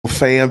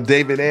fam?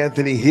 David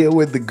Anthony here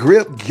with The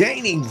Grip,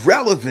 gaining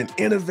relevant,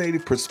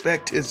 innovative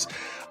perspectives.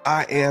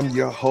 I am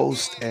your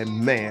host, and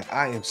man,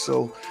 I am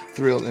so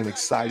thrilled and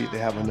excited to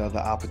have another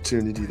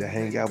opportunity to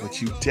hang out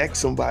with you.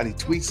 Text somebody,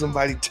 tweet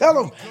somebody, tell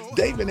them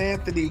David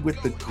Anthony with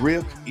The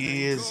Grip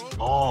is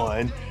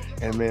on.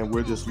 And man,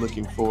 we're just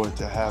looking forward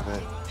to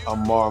having a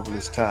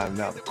marvelous time.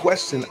 Now, the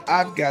question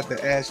I've got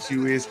to ask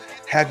you is,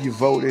 have you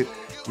voted?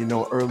 You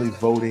know, early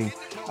voting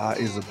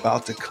is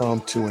about to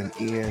come to an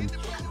end,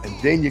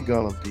 and then you're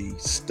going to be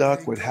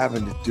stuck with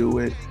having to do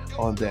it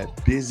on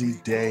that busy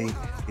day,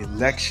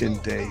 election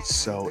day.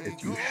 So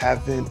if you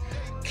haven't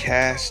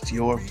cast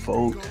your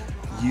vote,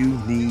 you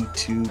need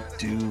to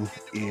do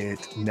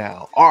it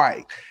now. All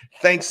right.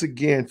 Thanks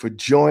again for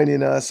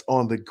joining us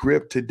on The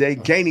Grip today,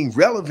 gaining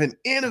relevant,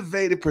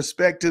 innovative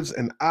perspectives.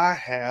 And I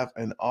have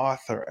an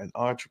author, an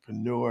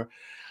entrepreneur,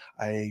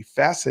 a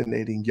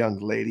fascinating young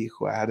lady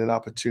who I had an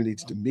opportunity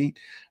to meet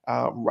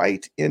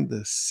right in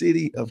the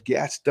city of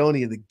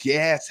Gastonia. The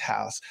Gas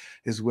House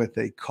is what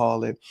they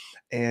call it.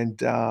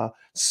 And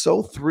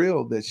so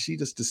thrilled that she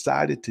just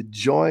decided to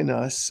join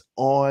us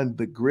on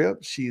The Grip.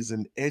 She's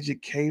an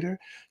educator,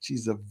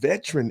 she's a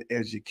veteran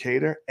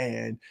educator,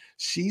 and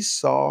she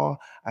saw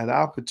an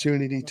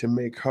opportunity to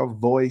make her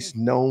voice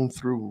known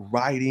through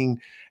writing.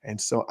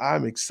 And so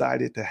I'm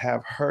excited to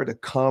have her to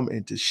come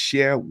and to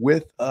share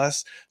with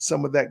us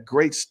some of that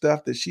great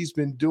stuff that she's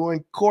been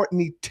doing.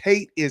 Courtney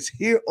Tate is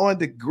here on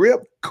The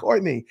Grip.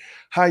 Courtney,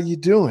 how you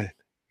doing?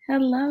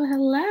 Hello,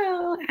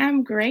 hello.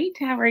 I'm great.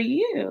 How are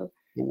you?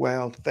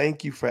 Well,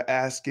 thank you for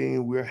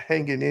asking. We're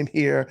hanging in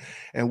here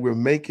and we're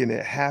making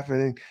it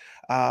happen.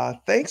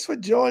 Thanks for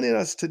joining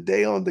us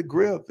today on The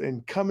Grip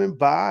and coming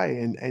by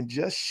and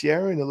just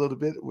sharing a little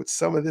bit with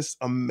some of this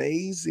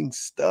amazing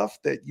stuff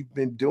that you've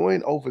been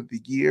doing over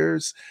the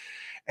years,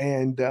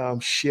 and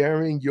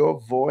sharing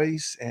your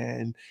voice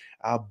and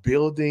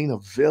building a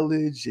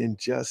village and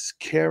just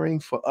caring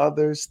for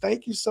others.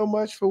 Thank you so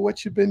much for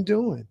what you've been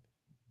doing.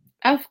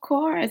 Of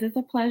course, it's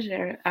a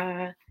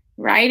pleasure.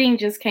 Writing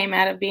just came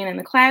out of being in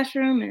the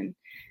classroom and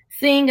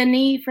seeing a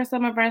need for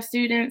some of our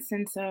students.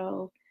 And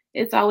so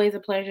it's always a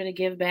pleasure to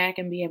give back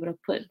and be able to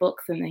put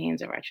books in the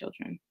hands of our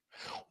children.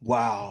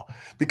 Wow.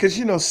 Because,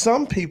 you know,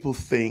 some people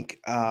think,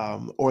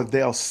 or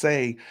they'll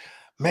say,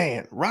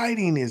 man,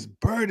 writing is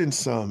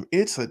burdensome.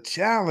 It's a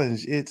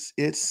challenge.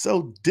 It's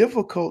so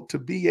difficult to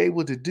be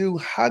able to do.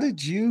 How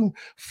did you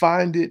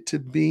find it to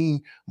be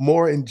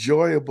more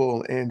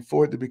enjoyable and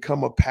for it to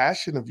become a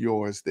passion of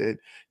yours that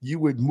you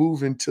would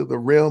move into the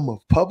realm of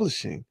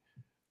publishing?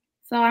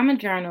 So I'm a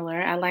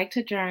journaler. I like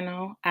to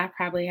journal. I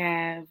probably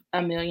have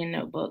a million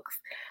notebooks.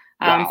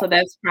 So Wow.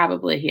 that's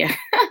probably yeah,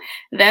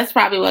 that's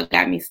probably what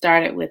got me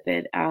started with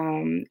it.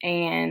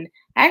 And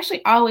I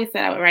actually always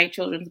said I would write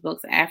children's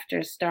books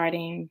after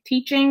starting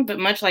teaching, but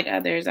much like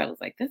others, I was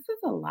like, this is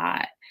a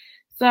lot.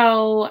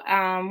 So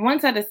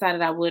once I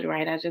decided I would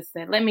write, I just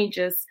said, let me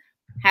just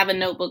have a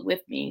notebook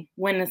with me.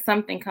 When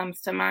something comes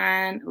to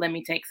mind, let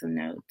me take some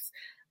notes.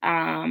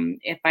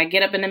 If I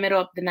get up in the middle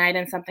of the night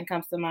and something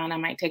comes to mind, I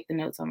might take the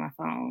notes on my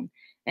phone.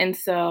 And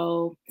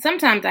so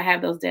sometimes I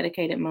have those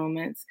dedicated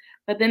moments,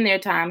 but then there are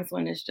times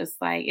when it's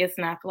just like it's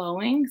not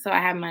flowing. So I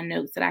have my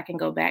notes that I can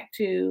go back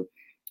to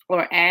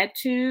or add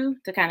to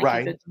kind of keep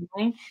Right. it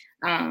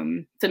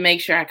going, to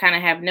make sure I kind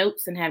of have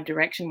notes and have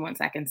direction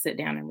once I can sit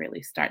down and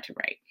really start to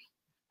write.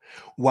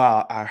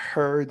 Wow, I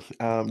heard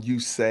you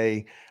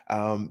say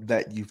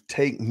that you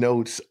take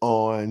notes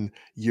on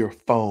your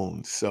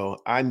phone. So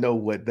I know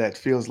what that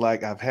feels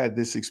like. I've had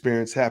this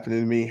experience happen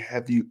to me.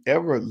 Have you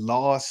ever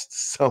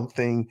lost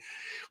something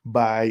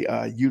by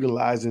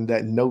utilizing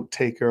that note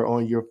taker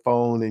on your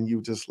phone and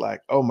you just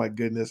like, oh my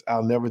goodness,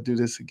 I'll never do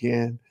this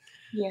again?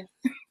 Yes.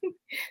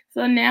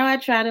 So now I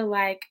try to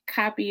like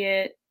copy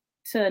it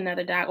to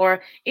another doc,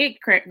 or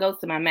goes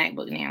to my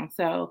MacBook now.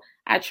 So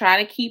I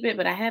try to keep it,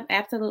 but I have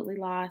absolutely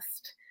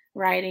lost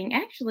writing.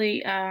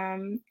 Actually,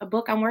 a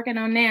book I'm working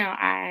on now,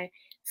 I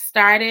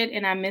started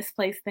and I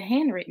misplaced the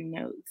handwritten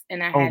notes,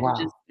 and I Oh, had to wow.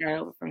 just start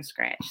over from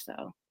scratch.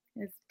 So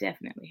it's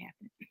definitely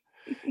happened.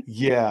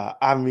 Yeah,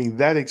 I mean,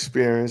 that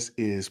experience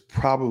is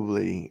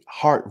probably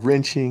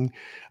heart-wrenching.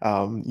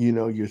 You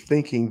know, you're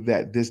thinking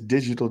that this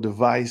digital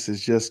device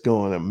is just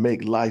going to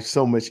make life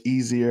so much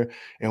easier,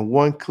 and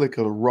one click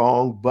of the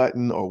wrong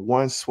button or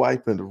one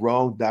swipe in the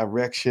wrong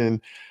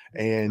direction,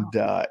 and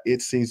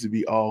it seems to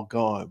be all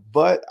gone.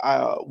 But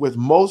with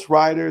most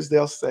writers,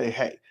 they'll say,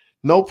 "Hey,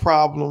 no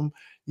problem.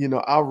 You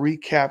know, I'll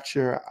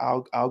recapture.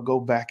 I'll go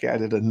back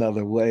at it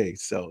another way."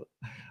 So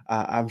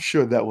I'm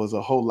sure that was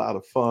a whole lot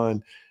of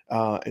fun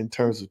in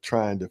terms of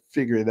trying to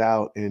figure it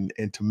out and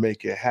to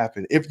make it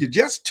happen. If you're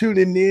just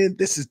tuning in,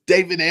 this is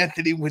David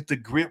Anthony with The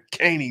Grip,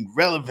 gaining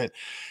relevant,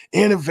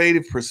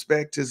 innovative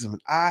perspectives. And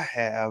I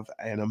have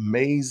an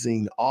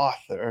amazing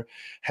author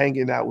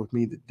hanging out with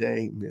me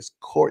today, Miss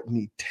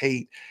Courtney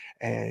Tate.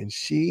 and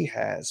she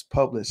has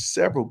published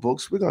several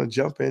books. We're going to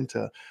jump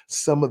into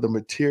some of the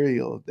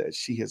material that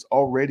she has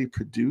already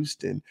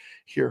produced and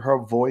hear her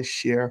voice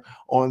share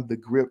on the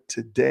grip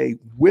today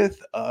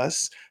with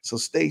us. So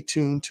stay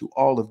tuned to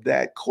all of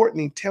that.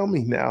 Courtney, tell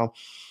me now,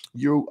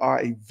 you are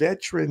a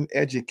veteran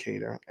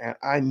educator, and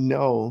I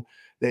know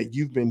that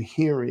you've been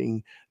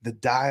hearing the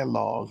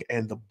dialogue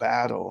and the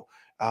battle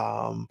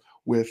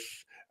with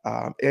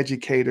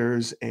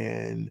educators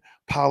and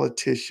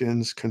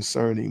politicians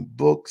concerning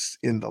books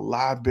in the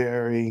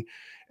library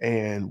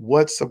and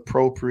what's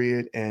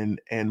appropriate and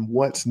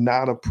what's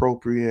not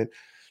appropriate.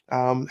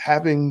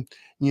 Having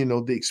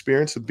the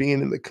experience of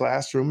being in the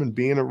classroom and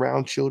being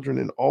around children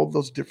and all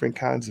those different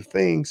kinds of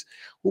things.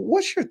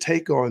 What's your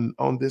take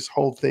on this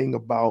whole thing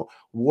about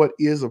what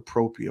is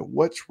appropriate,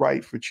 what's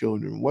right for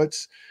children,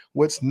 what's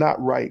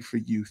not right for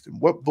youth, and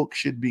what books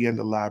should be in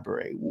the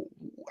library?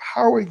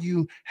 How are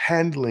you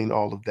handling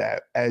all of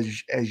that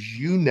as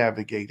you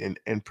navigate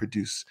and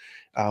produce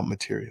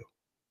material?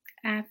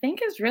 I think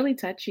it's really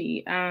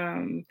touchy.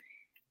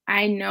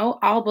 I know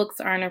all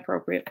books aren't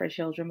appropriate for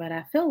children, but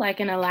I feel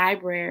like in a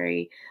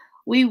library,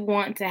 we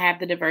want to have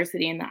the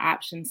diversity and the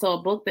options. So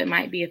a book that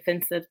might be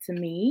offensive to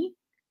me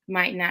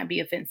might not be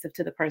offensive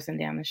to the person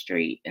down the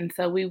street. And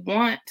so we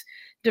want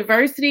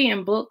diversity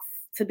in books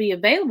to be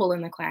available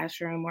in the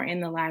classroom or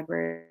in the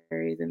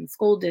libraries and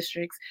school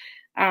districts,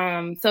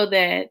 so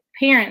that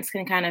parents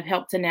can kind of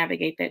help to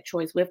navigate that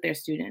choice with their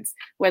students,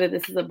 whether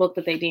this is a book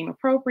that they deem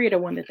appropriate or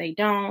one that they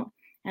don't.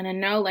 And I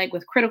know, like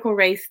with critical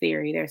race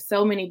theory, there's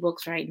so many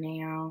books right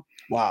now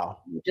Wow.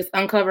 just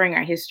uncovering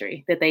our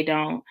history that they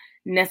don't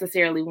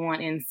necessarily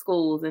want in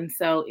schools. And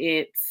so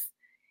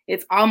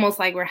it's almost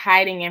like we're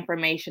hiding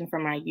information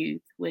from our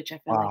youth, which I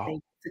feel like Wow.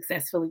 they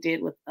successfully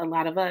did with a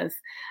lot of us,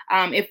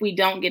 if we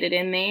don't get it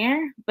in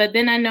there. But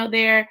then I know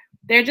there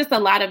are just a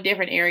lot of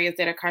different areas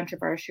that are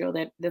controversial.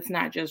 That's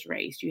not just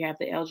race. You have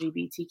the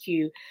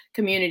LGBTQ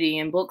community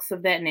and books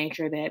of that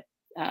nature that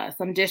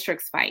some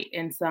districts fight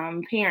and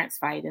some parents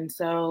fight. And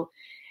so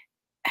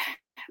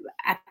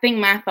I think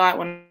my thought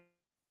when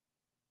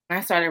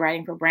I started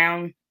writing for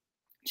brown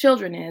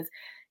children is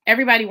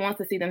everybody wants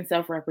to see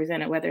themselves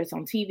represented, whether it's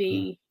on Mm.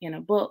 TV, in a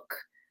book,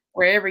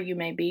 wherever you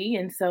may be.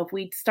 And so if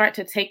we start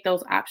to take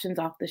those options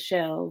off the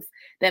shelves,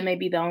 that may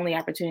be the only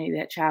opportunity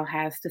that child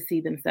has to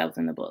see themselves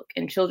in the book.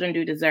 And children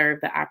do deserve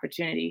the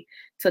opportunity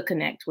to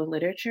connect with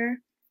literature.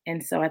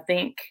 And so I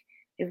think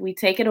if we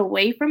take it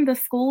away from the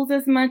schools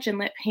as much and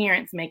let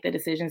parents make the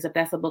decisions if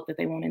that's a book that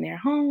they want in their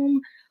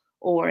home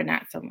or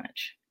not so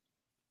much.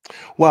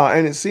 Wow,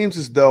 and it seems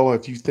as though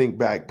if you think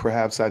back,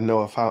 perhaps I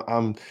know if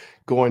I'm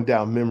going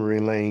down memory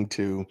lane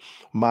to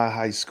my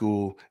high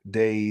school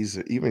days,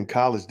 or even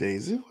college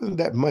days, it wasn't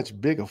that much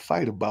big a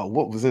fight about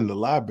what was in the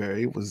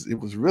library. It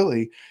was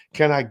really,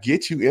 can I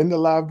get you in the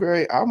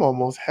library? I'm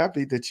almost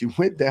happy that you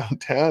went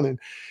downtown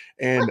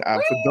and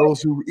for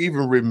those who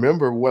even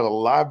remember what a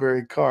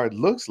library card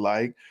looks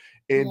like,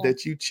 and Yeah.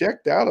 that you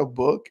checked out a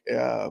book.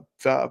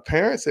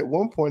 Parents at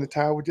one point in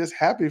time were just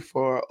happy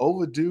for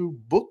overdue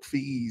book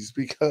fees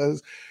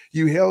because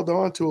you held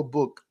on to a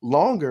book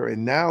longer,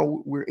 and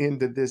now we're in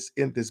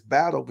this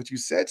battle. But you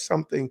said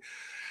something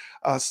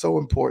so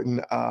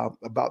important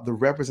about the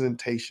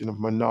representation of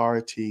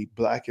minority,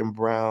 Black and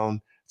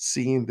Brown,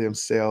 seeing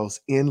themselves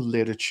in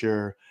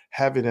literature,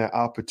 having an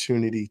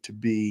opportunity to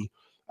be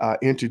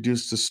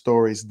introduced to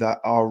stories that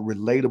are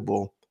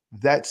relatable.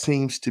 That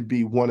seems to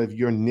be one of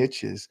your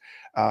niches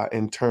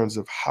in terms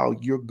of how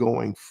you're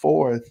going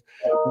forth.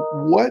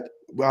 What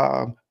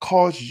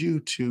caused you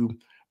to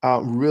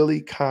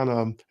really kind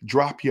of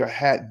drop your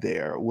hat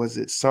there? Was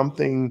it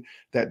something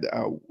that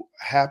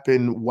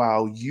happened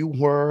while you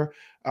were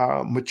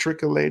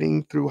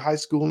matriculating through high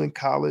school and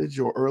college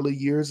or early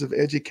years of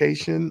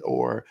education,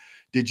 or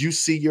did you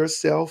see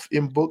yourself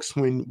in books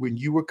when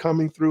you were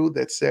coming through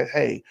that said,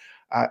 "Hey,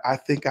 I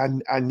think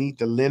I need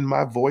to lend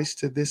my voice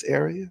to this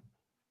area"?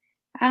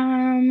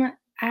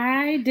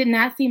 I did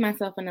not see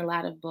myself in a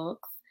lot of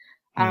books.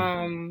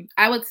 Hmm.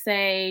 I would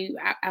say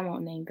I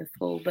won't name the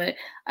school, but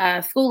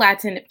school I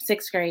attended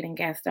sixth grade in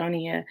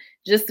Gastonia.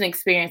 Just an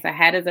experience I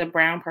had as a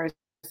brown person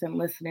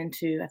listening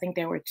to. I think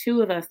there were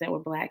two of us that were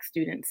Black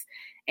students,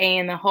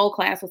 and the whole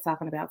class was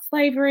talking about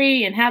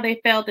slavery and how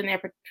they felt in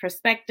their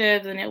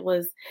perspectives, and it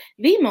was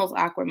the most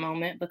awkward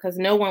moment because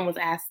no one was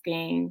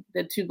asking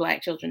the two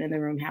Black children in the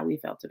room how we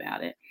felt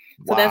about it.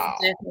 So that's Wow.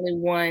 definitely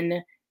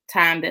one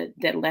time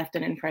that left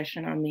an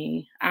impression on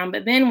me.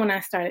 But then when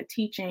I started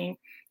teaching,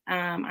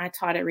 I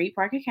taught at Reed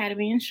Park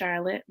Academy in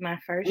Charlotte my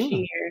first Mm,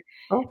 year,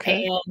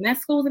 okay. and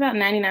that school was about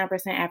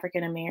 99%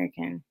 African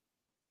American.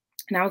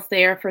 And I was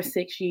there for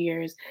 6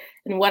 years.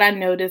 And what I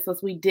noticed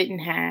was we didn't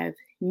have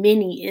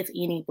many, if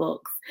any,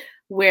 books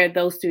where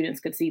those students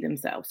could see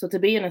themselves. So to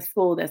be in a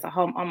school that's a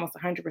home almost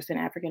 100%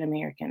 African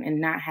American and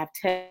not have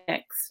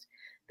text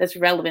that's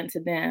relevant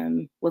to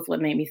them was what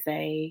made me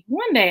say,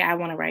 one day I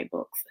want to write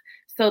books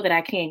so that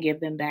I can give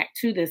them back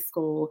to this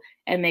school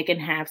and they can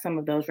have some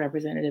of those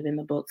representative in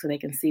the book so they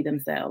can see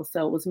themselves.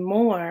 So it was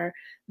more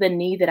the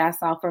need that I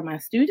saw for my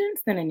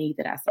students than a need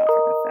that I saw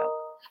for myself.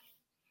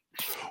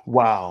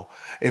 Wow.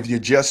 If you're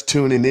just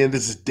tuning in,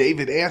 this is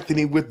David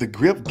Anthony with The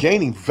Grip,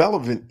 gaining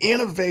relevant,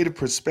 innovative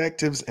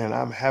perspectives. And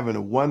I'm having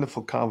a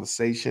wonderful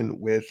conversation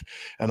with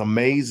an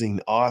amazing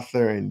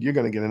author. And you're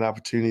going to get an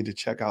opportunity to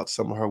check out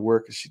some of her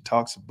work as she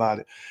talks about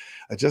it.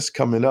 Just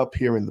coming up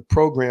here in the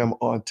program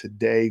on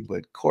today.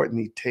 But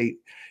Courtney Tate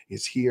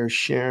is here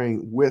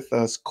sharing with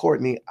us.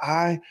 Courtney,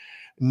 I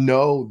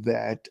know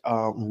that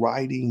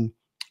writing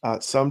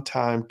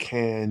sometime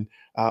can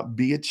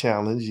be a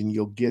challenge, and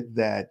you'll get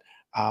that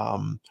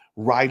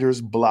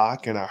writer's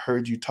block. And I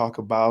heard you talk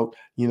about,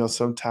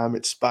 sometimes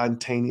it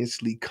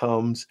spontaneously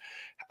comes.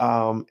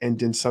 And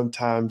then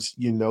sometimes,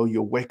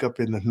 you'll wake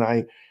up in the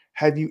night.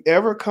 Have you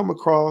ever come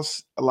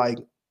across like,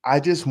 I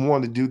just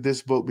want to do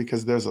this book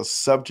because there's a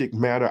subject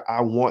matter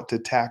I want to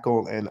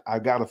tackle, and I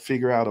got to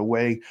figure out a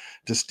way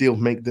to still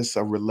make this a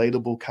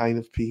relatable kind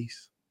of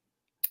piece?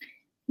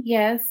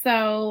 Yes,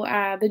 so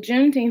the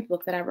Juneteenth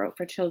book that I wrote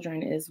for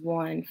children is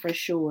one for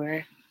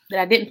sure that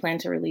I didn't plan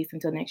to release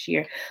until next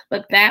year.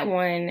 But that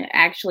one,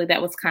 actually,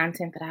 that was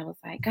content that I was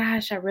like,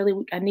 gosh, I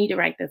need to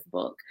write this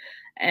book.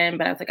 And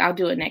but I was like, I'll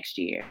do it next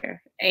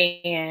year.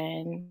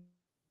 And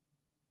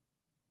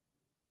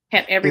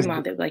kept every Is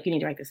month it was like, you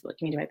need to write this book.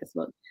 You need to write this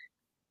book.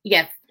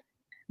 Yes,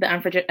 the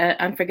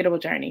unforgettable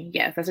journey.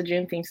 Yes, that's a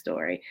Juneteenth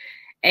story.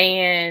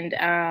 And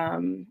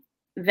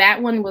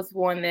that one was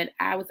one that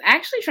I was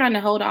actually trying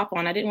to hold off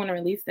on. I didn't want to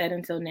release that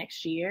until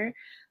next year,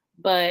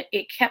 but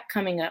it kept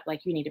coming up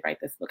like, you need to write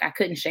this book. I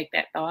couldn't shake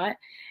that thought.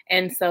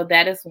 And so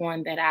that is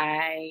one that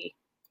I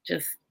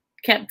just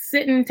kept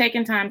sitting,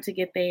 taking time to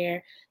get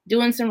there,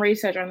 doing some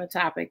research on the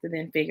topic to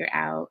then figure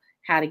out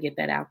how to get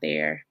that out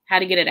there, how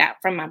to get it out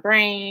from my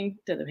brain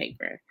to the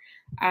paper.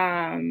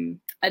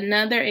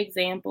 Another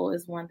example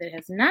is one that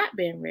has not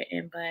been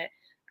written, but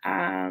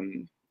I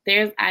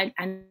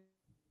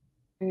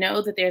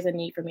know that there's a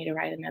need for me to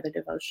write another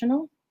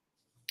devotional.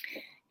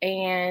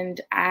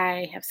 And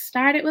I have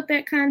started with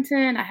that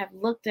content. I have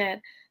looked at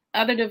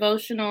other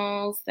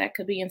devotionals that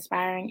could be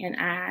inspiring. And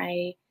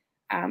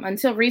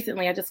until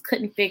recently, I just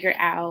couldn't figure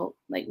out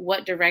like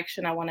what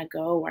direction I want to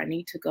go or I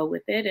need to go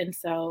with it. And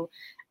so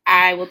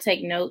I will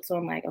take notes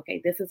on like, okay,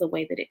 this is a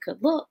way that it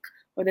could look,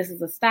 or this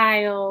is a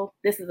style,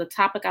 this is a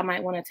topic I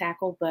might want to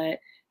tackle. But I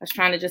was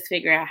trying to just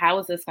figure out how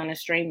is this going to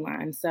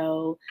streamline.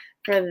 So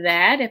for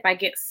that, if I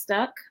get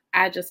stuck,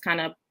 I just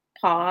kind of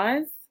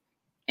pause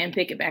and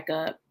pick it back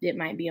up. It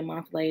might be a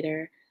month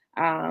later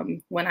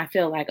when I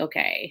feel like,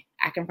 okay,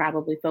 I can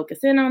probably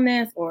focus in on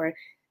this, or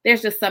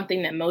there's just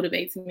something that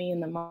motivates me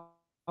in the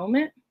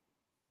moment.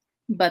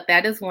 But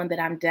that is one that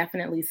I'm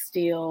definitely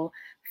still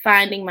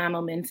finding my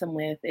momentum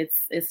with.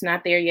 It's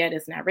not there yet.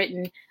 It's not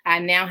written. I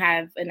now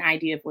have an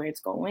idea of where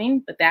it's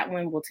going, but that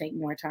one will take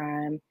more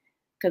time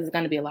because it's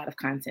going to be a lot of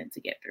content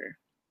to get through.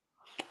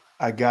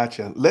 I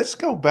gotcha. Let's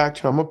go back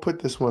to, I'm gonna put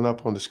this one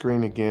up on the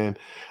screen again.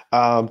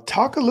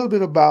 Talk a little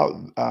bit about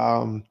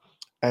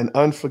an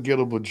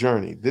unforgettable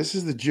journey. This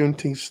is the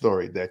Juneteenth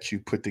story that you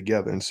put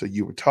together, and so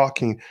you were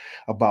talking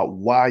about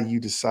why you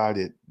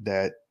decided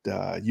that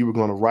you were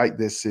going to write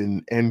this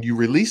in, and you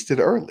released it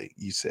early.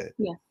 You said,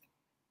 Yeah.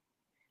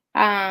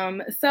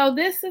 So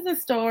this is a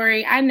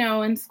story I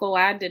know in school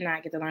I did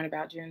not get to learn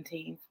about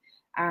Juneteenth.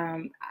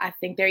 I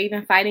think they're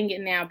even fighting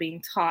it now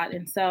being taught.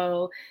 And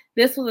so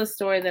this was a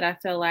story that I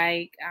feel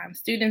like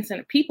students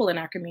and people in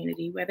our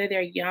community, whether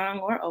they're young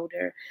or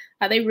older,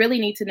 they really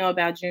need to know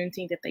about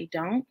Juneteenth if they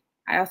don't.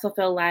 I also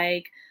feel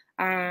like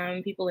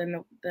people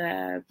in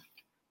the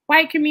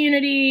white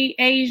community,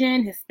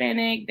 Asian,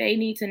 Hispanic, they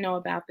need to know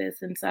about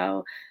this. And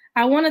so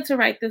I wanted to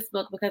write this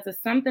book because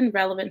it's something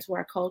relevant to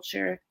our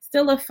culture.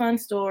 Still a fun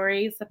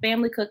story. It's a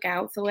family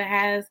cookout. So it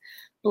has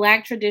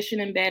Black tradition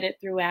embedded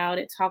throughout.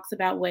 It talks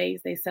about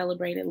ways they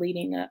celebrated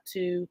leading up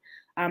to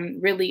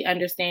really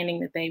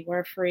understanding that they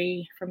were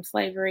free from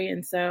slavery.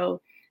 And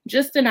so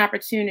just an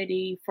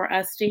opportunity for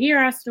us to hear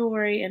our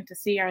story and to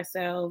see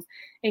ourselves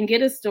and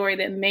get a story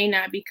that may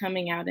not be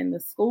coming out in the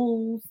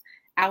schools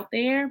out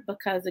there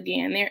because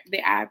again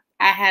I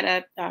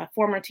had a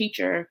former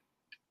teacher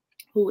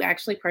who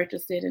actually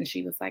purchased it and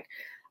she was like,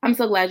 I'm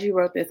so glad you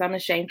wrote this. I'm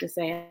ashamed to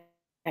say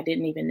I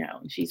didn't even know.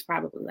 And she's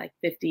probably like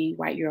 50,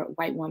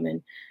 white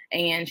woman,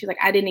 and she's like,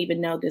 I didn't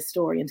even know this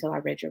story until I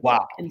read your book.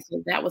 "Wow, And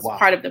so that was wow."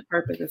 part of the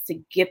purpose, is to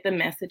get the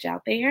message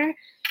out there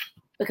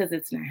because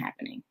it's not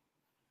happening.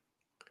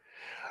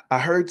 I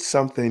heard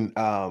something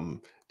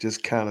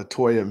just kind of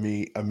toy at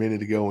me a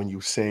minute ago when you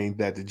were saying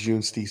that the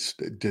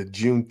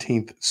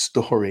Juneteenth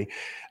story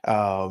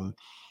um,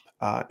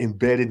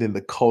 embedded in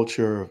the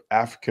culture of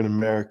African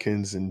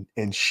Americans,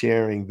 and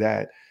sharing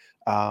that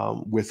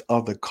with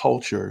other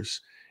cultures.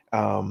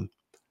 Um,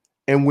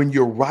 and when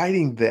you're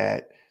writing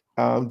that,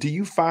 do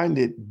you find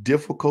it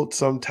difficult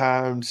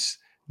sometimes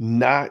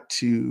not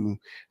to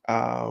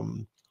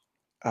um,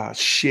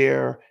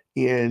 share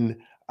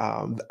in,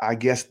 I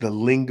guess, the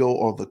lingo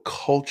or the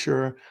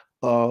culture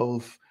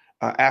of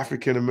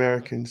African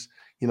Americans?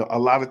 A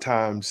lot of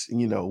times,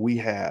 we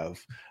have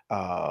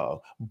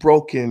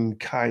broken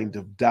kind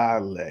of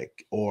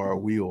dialect, or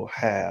we'll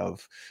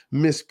have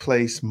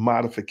misplaced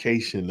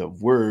modification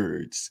of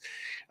words.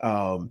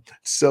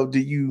 So, do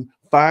you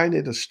find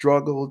it a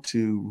struggle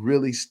to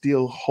really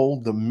still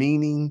hold the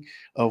meaning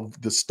of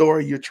the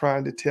story you're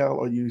trying to tell,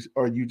 or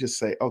you just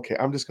say, "Okay,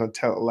 I'm just going to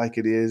tell it like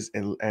it is,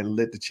 and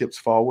let the chips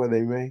fall where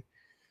they may"?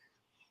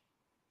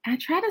 I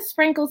try to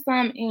sprinkle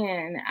some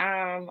in.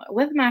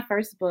 With my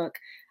first book,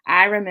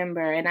 I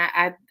remember, and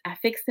I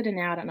fixed it, and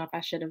now I don't know if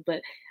I should have,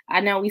 but I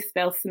know we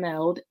spell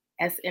smelled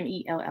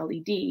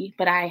SMELLED,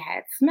 but I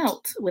had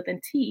smelt with a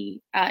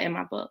T in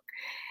my book,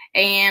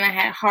 and I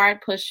had hard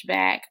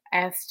pushback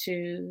as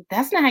to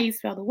that's not how you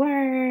spell the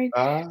word.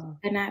 Ah,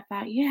 And I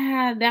thought,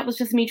 yeah, that was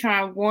just me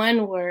trying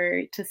one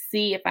word to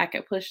see if I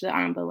could push the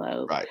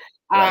envelope. right,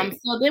 right.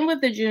 So then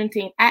with the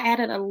Juneteenth, I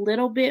added a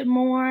little bit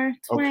more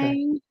Okay.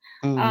 twang.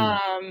 Mm,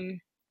 Um,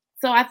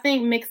 so I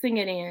think mixing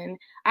it in.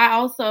 I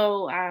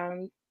also,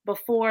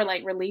 before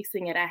like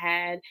releasing it, I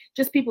had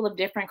just people of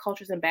different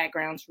cultures and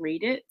backgrounds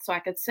read it. So I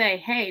could say,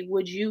 hey,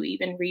 would you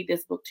even read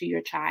this book to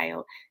your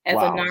child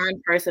as a wow.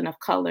 non-person of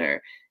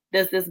color?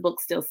 Does this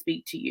book still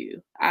speak to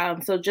you?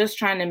 So just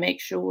trying to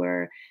make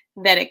sure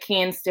that it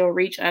can still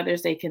reach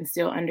others, they can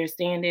still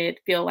understand it,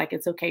 feel like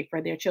it's okay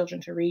for their children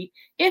to read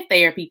if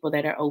they are people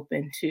that are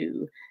open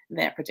to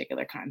that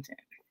particular content.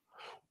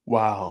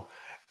 Wow.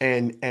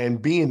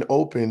 And being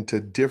open to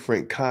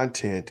different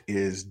content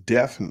is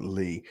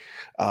definitely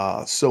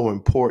so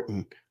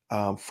important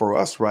for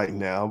us right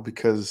now,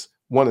 because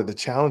one of the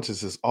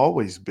challenges has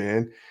always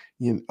been,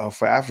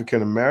 for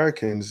African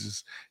Americans,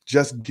 is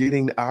just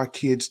getting our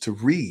kids to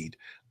read.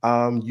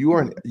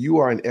 Mhm. You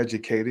are an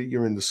educator.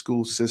 You're in the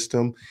school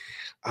system.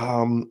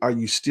 Are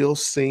you still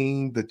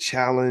seeing the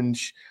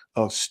challenge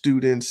of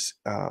students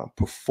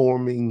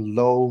performing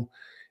low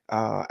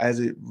as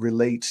it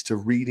relates to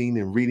reading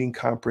and reading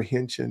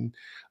comprehension?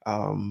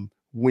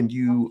 When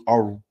you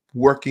are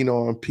working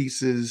on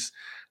pieces,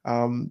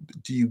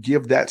 do you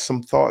give that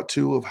some thought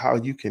too, of how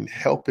you can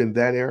help in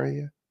that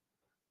area?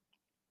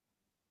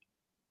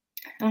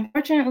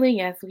 Unfortunately,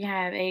 yes, we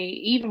have a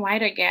even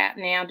wider gap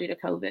now due to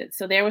COVID.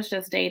 So there was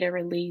just data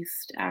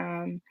released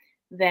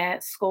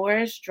that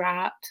scores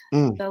dropped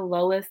Mm, the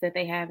lowest that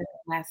they have in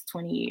the last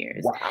 20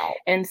 years. wow.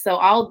 And so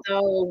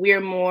although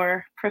we're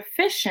more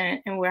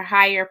proficient and we're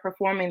higher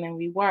performing than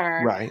we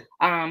were, Right.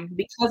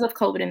 because of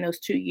COVID in those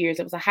 2 years,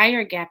 it was a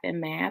higher gap in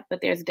math,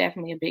 but there's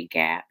definitely a big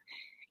gap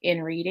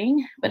in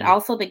reading, but Mm,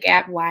 also the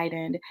gap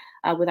widened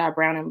with our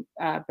brown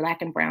and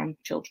black and brown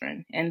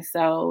children. And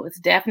so it's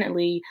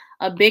definitely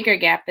a bigger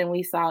gap than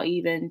we saw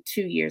even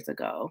 2 years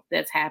ago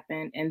that's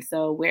happened. And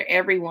so where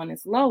everyone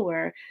is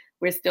lower,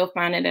 we're still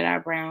finding that our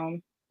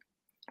brown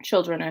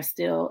children are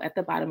still at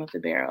the bottom of the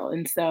barrel.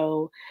 And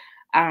so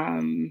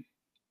um,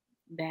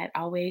 that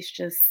always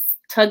just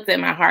tugs at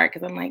my heart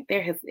because I'm like,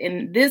 there has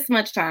in this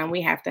much time,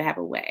 we have to have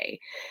a way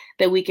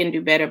that we can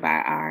do better by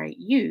our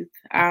youth.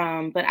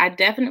 But I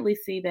definitely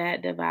see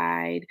that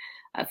divide.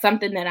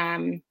 Something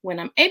that when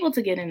I'm able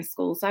to get in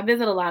school. So I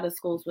visit a lot of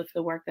schools with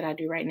the work that I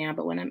do right now.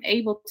 But when I'm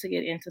able to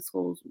get into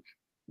schools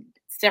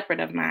separate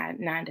of my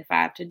 9 to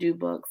 5 to do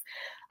books.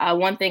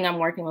 One thing I'm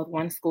working with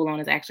one school on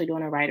is actually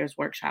doing a writer's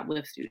workshop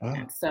with ah,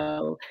 students.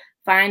 So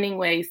finding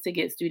ways to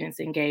get students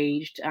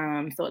engaged.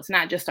 So it's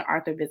not just an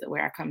author visit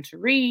where I come to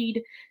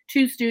read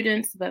to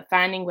students, but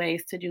finding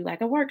ways to do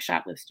like a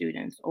workshop with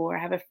students. Or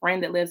I have a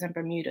friend that lives in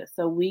Bermuda.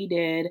 So we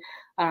did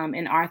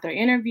an author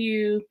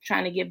interview,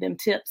 trying to give them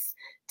tips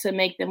to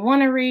make them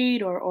want to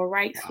read or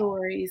write wow.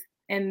 stories.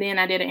 And then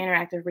I did an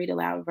interactive read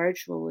aloud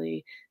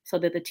virtually so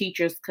that the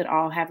teachers could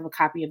all have a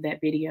copy of that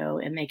video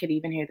and they could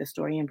even hear the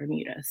story in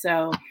Bermuda.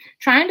 So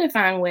trying to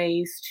find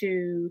ways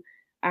to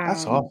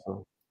That's um,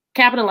 awesome.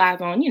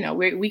 capitalize on,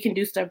 we can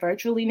do stuff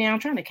virtually now,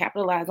 trying to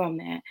capitalize on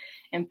that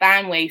and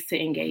find ways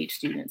to engage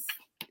students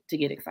to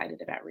get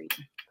excited about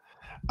reading.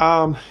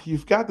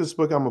 You've got this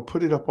book. I'm gonna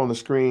put it up on the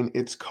screen.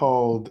 It's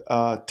called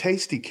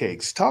Tasty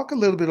Cakes. Talk a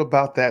little bit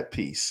about that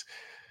piece.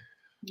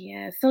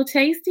 Yeah, so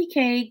Tasty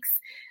Cakes.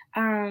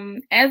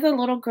 As a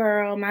little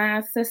girl,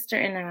 my sister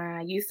and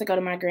I used to go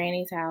to my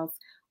granny's house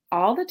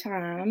all the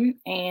time.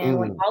 And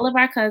when Mm, all of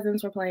our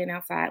cousins were playing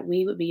outside,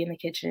 we would be in the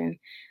kitchen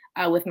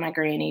with my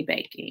granny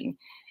baking.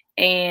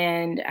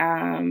 And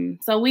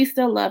so we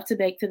still love to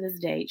bake to this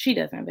day. She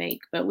doesn't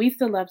bake, but we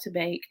still love to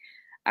bake.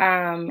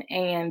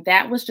 And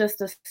that was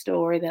just a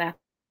story that I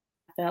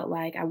felt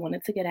like I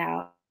wanted to get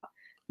out.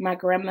 My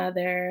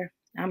grandmother,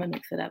 I'm gonna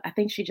mix it up. I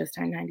think she just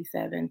turned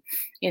 97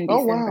 in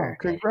oh, wow, December.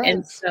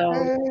 And congrats.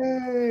 so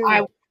Hey.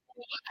 I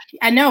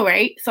I know,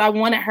 right? So I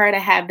wanted her to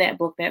have that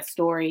book, that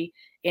story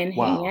in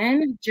Wow.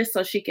 hand, just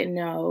so she can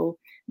know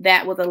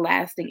that was a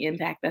lasting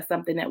impact. That's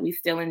something that we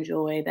still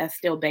enjoy, that's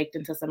still baked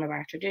into some of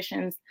our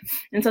traditions.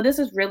 And so this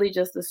is really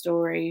just a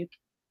story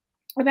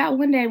about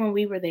one day when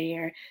we were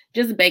there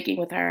just baking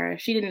with her.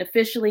 She didn't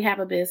officially have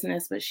a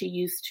business, but she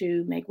used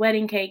to make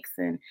wedding cakes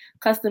and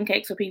custom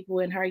cakes for people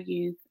in her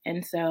youth.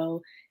 And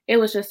so it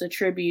was just a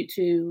tribute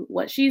to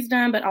what she's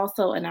done, but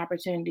also an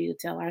opportunity to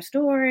tell our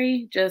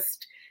story,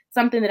 just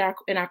something that our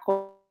in our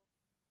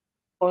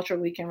culture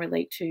we can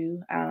relate to.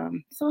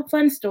 So a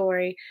fun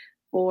story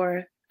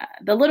for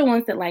the little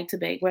ones that like to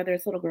bake, whether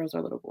it's little girls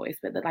or little boys,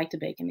 but that like to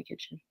bake in the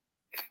kitchen.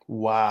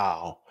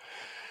 Wow.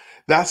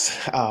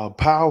 That's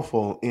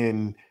powerful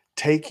in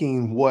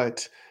taking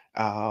what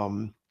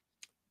um,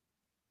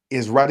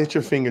 is right at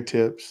your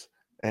fingertips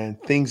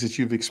and things that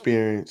you've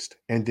experienced,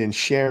 and then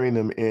sharing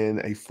them in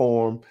a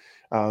form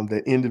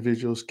that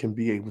individuals can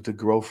be able to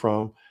grow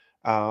from.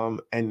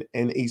 And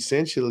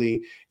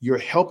essentially, you're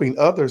helping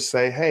others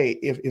say, "Hey,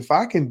 if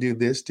I can do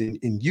this, then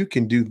and you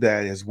can do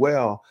that as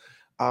well."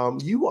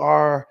 You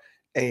are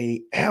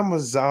a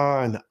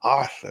Amazon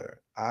author.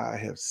 I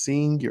have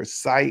seen your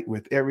site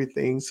with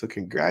everything, so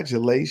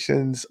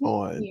congratulations Thank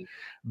on you.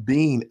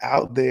 being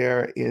out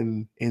there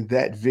in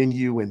that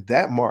venue, in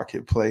that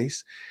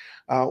marketplace.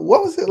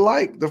 What was it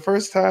like the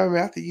first time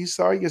after you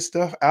saw your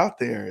stuff out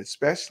there,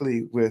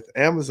 especially with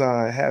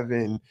Amazon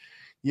having,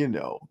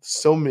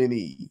 so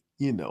many,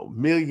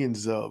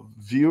 millions of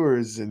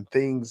viewers and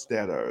things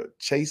that are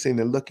chasing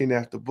and looking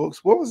after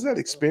books? What was that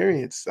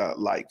experience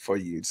like for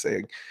you?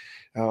 Say,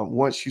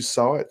 once you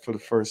saw it for the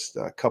first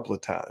couple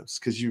of times,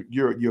 because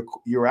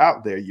you're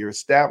out there, you're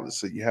established,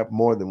 so you have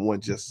more than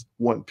just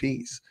one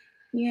piece.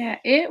 Yeah,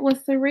 it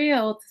was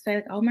surreal to say,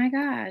 like, "Oh my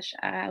gosh,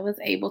 I was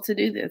able to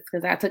do this,"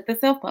 because I took the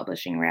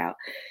self-publishing route.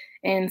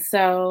 And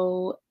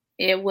so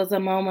it was a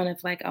moment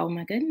of like, "Oh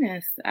my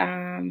goodness,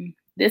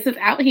 this is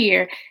out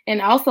here."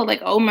 And also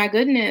like, "Oh my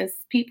goodness,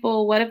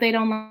 people, what if they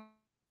don't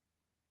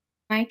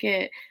like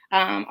it?"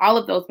 All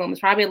of those moments,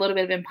 probably a little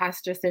bit of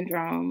imposter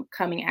syndrome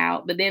coming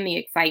out, but then the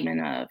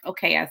excitement of,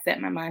 okay, I set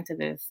my mind to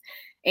this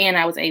and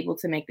I was able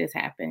to make this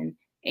happen.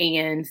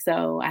 And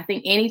so I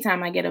think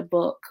anytime I get a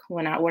book,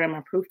 when I order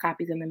my proof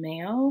copies in the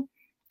mail,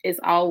 it's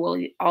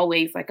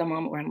always like a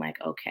moment where I'm like,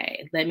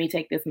 okay, let me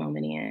take this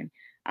moment in.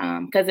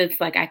 Because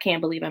it's like I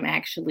can't believe I'm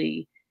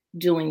actually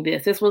doing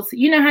this. This was,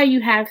 you know how you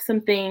have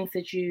some things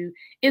that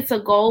it's a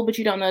goal, but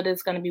you don't know that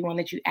it's going to be one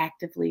that you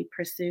actively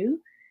pursue,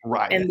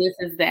 Right. and this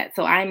is that.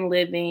 So I'm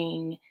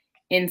living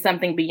in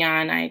something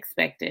beyond I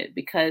expected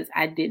because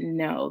I didn't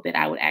know that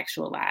I would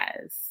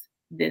actualize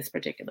this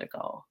particular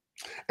goal.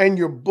 And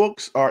your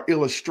books are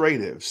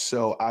illustrative,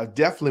 so I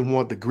definitely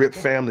want the Grip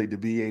family to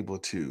be able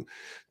to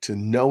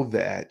know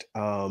that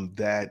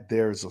that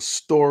there's a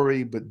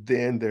story, but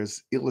then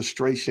there's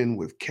illustration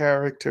with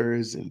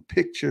characters and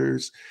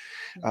pictures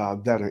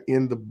that are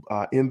in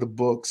the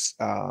books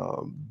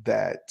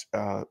that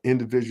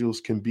individuals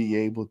can be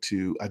able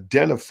to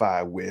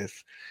identify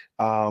with.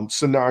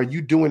 So now, are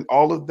you doing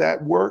all of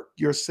that work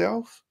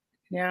yourself?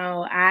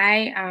 No,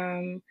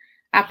 I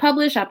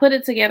publish, I put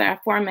it together, I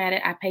format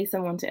it, I pay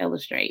someone to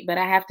illustrate, but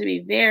I have to be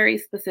very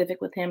specific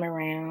with him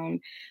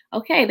around,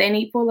 okay, they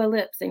need fuller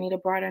lips, they need a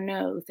broader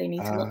nose, they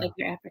need to look Uh, like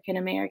they're African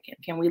American.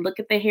 Can we look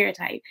at the hair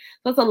type?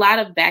 So it's a lot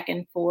of back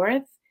and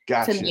forth to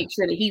gotcha. make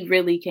sure that he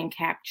really can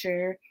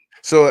capture.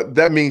 So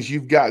that means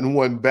you've gotten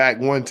one back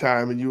one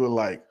time and you were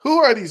like, who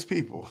are these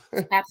people?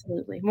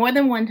 Absolutely, more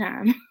than one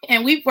time,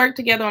 and we've worked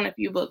together on a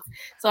few books,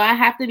 so I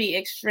have to be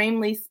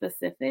extremely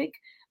specific,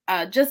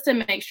 just to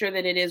make sure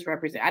that it is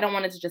represent I don't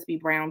want it to just be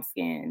brown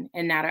skin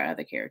and not our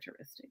other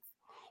characteristics.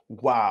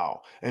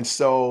 Wow. And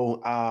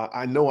so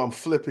I know I'm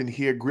flipping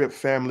here, Grip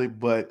family,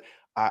 but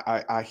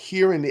I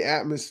hear in the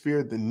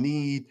atmosphere the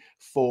need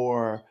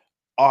for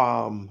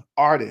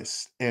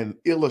artists and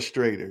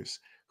illustrators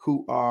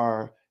who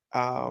are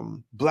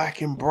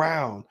black and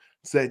brown,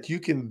 so that you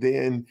can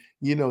then,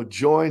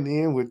 join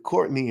in with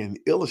Courtney and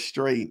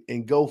illustrate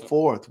and go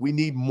forth. We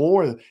need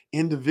more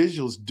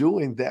individuals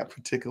doing that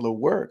particular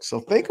work. So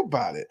think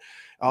about it.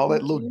 All that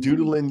Thank little you.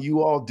 doodling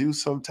you all do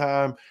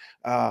sometime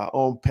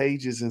on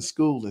pages in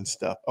school and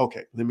stuff.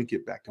 Okay, let me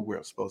get back to where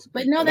I'm supposed to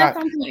But be. no, But that's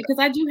something because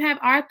I do have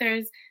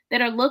authors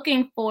that are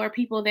looking for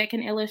people that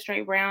can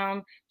illustrate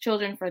brown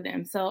children for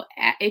them. So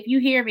if you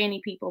hear of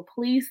any people,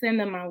 please send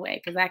them my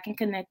way because I can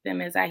connect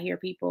them as I hear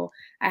people.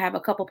 I have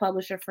a couple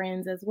publisher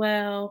friends as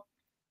well.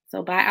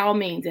 So by all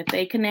means, if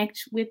they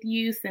connect with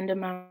you, send them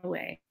my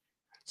way.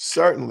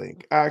 certainly,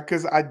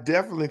 because I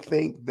definitely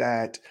think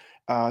that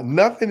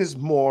nothing is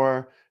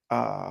more,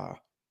 uh,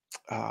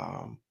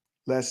 um,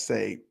 let's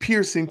say,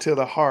 piercing to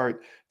the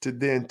heart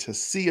to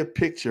see a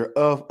picture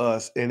of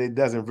us and it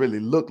doesn't really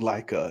look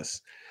like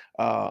us.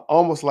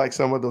 Almost like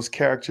some of those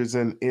characters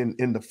in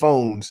the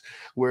phones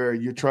where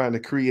you're trying to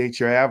create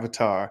your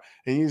avatar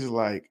and you're just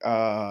like,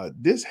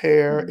 this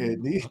hair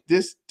and Mhm.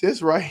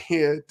 this right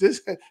here,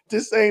 this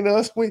ain't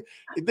us.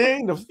 They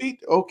ain't the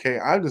feet. Okay,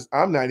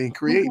 I'm not even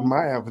creating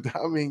my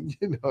avatar. I mean,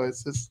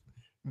 it's just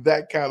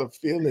that kind of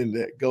feeling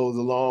that goes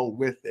along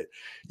with it.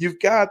 You've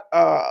got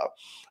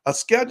a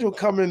schedule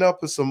coming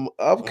up of some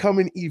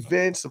upcoming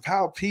events of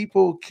how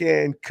people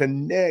can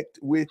connect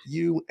with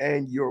you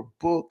and your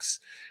books.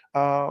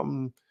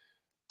 Um,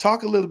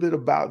 Talk a little bit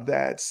about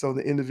that so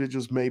the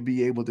individuals may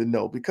be able to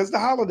know, because the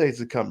holidays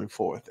are coming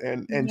forth,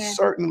 and Yeah.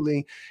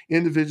 certainly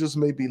individuals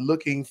may be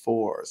looking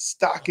for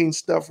stocking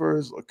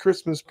stuffers or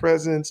Christmas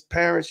presents.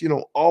 Parents, you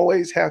don't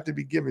always have to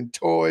be giving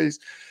toys.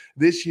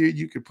 This year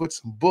you could put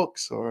some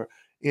books or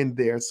in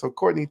there. So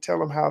Courtney, tell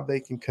them how they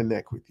can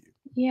connect with you.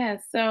 Yeah,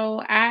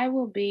 so I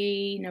will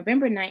be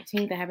November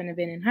 19th. I have an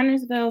event in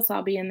Huntersville, so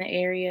I'll be in the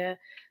area.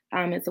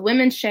 It's a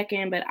women's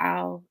check-in, but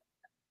I'm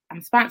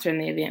sponsoring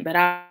the event, but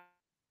I'll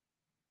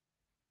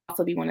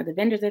also be one of the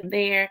vendors in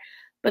there.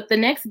 But the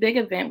next big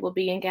event will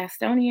be in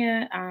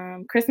Gastonia,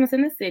 Christmas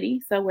in the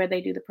City. So where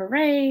they do the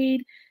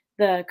parade,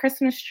 the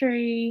Christmas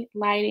tree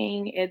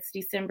lighting, it's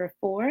December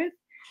 4th.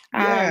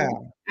 Yeah.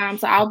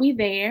 So I'll be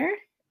there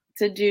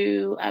to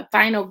do a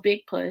final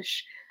big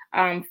push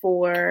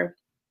for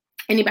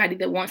anybody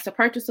that wants to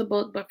purchase a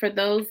book. But for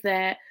those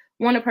that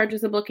want to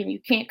purchase a book and you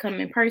can't come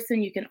in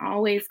person, you can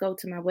always go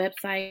to my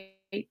website,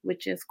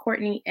 which is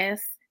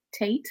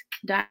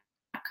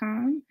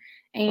CourtneySTate.com,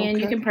 and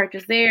you Okay. can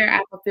purchase there.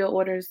 I fulfill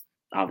orders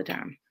all the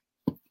time.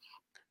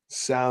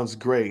 Sounds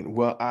great.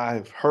 Well,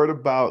 I've heard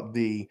about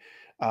the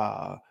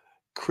uh,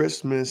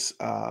 Christmas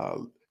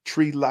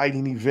tree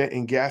lighting event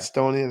in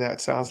Gastonia.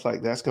 That sounds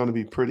like that's going to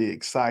be pretty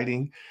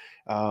exciting.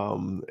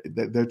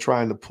 That they're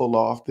trying to pull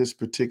off this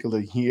particular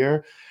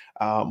year.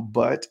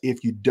 But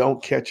if you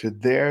don't catch her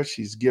there,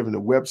 she's given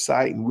a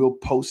website and we'll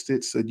post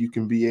it so you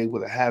can be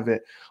able to have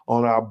it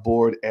on our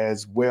board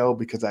as well.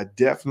 Because I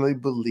definitely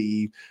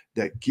believe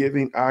that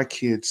giving our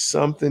kids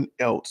something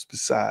else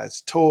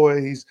besides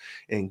toys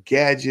and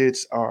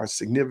gadgets are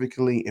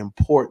significantly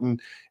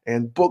important,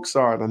 and books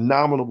are at a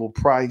nominal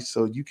price,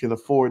 so you can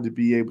afford to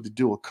be able to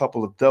do a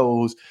couple of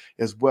those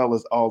as well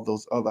as all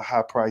those other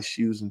high price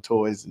shoes and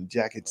toys and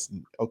jackets.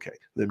 And okay,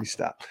 let me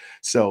stop.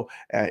 So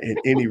at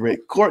any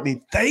rate,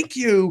 Courtney, thank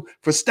you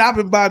for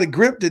stopping by the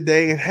Grip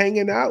today and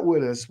hanging out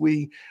with us.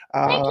 We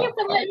Thank uh, you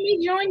for letting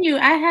me join you.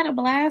 I had a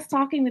blast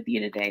talking with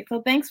you today.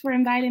 So thanks for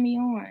inviting me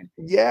on.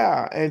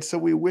 Yeah, and so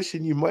we're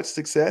wishing you much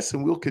success,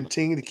 and we'll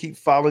continue to keep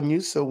following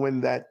you. So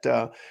when that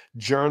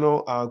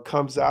journal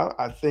comes out,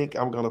 I think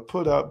I'm going to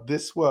put up.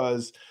 This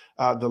was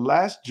the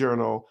last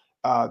journal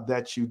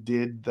that you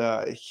did,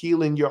 the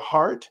Healing Your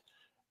Heart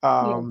Yes.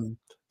 um,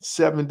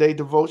 7-day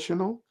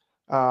devotional.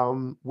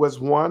 Was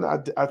one.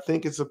 I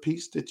think it's a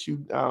piece that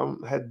you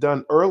had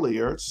done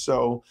earlier.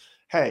 So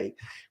hey,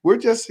 we're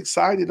just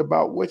excited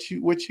about what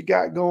you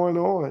got going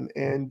on,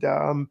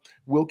 and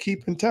we'll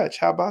keep in touch.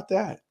 How about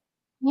that?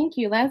 Thank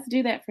you. Let's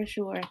do that for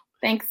sure.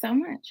 Thanks so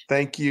much.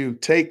 Thank you.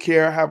 Take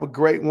care. Have a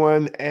great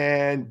one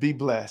and be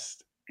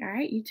blessed. All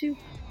right, you too.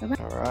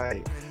 Bye-bye. All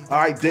right. All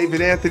right.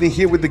 David Anthony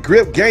here with The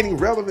Grip, gaining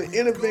relevant,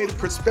 innovative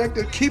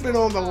perspective. Keep it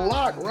on the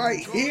lock right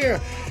here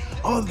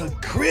on The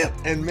Grip.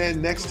 And man,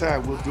 next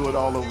time we'll do it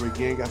all over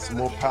again. Got some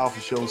more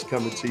powerful shows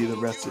coming to you the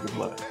rest of the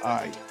month. All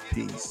right.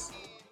 Peace.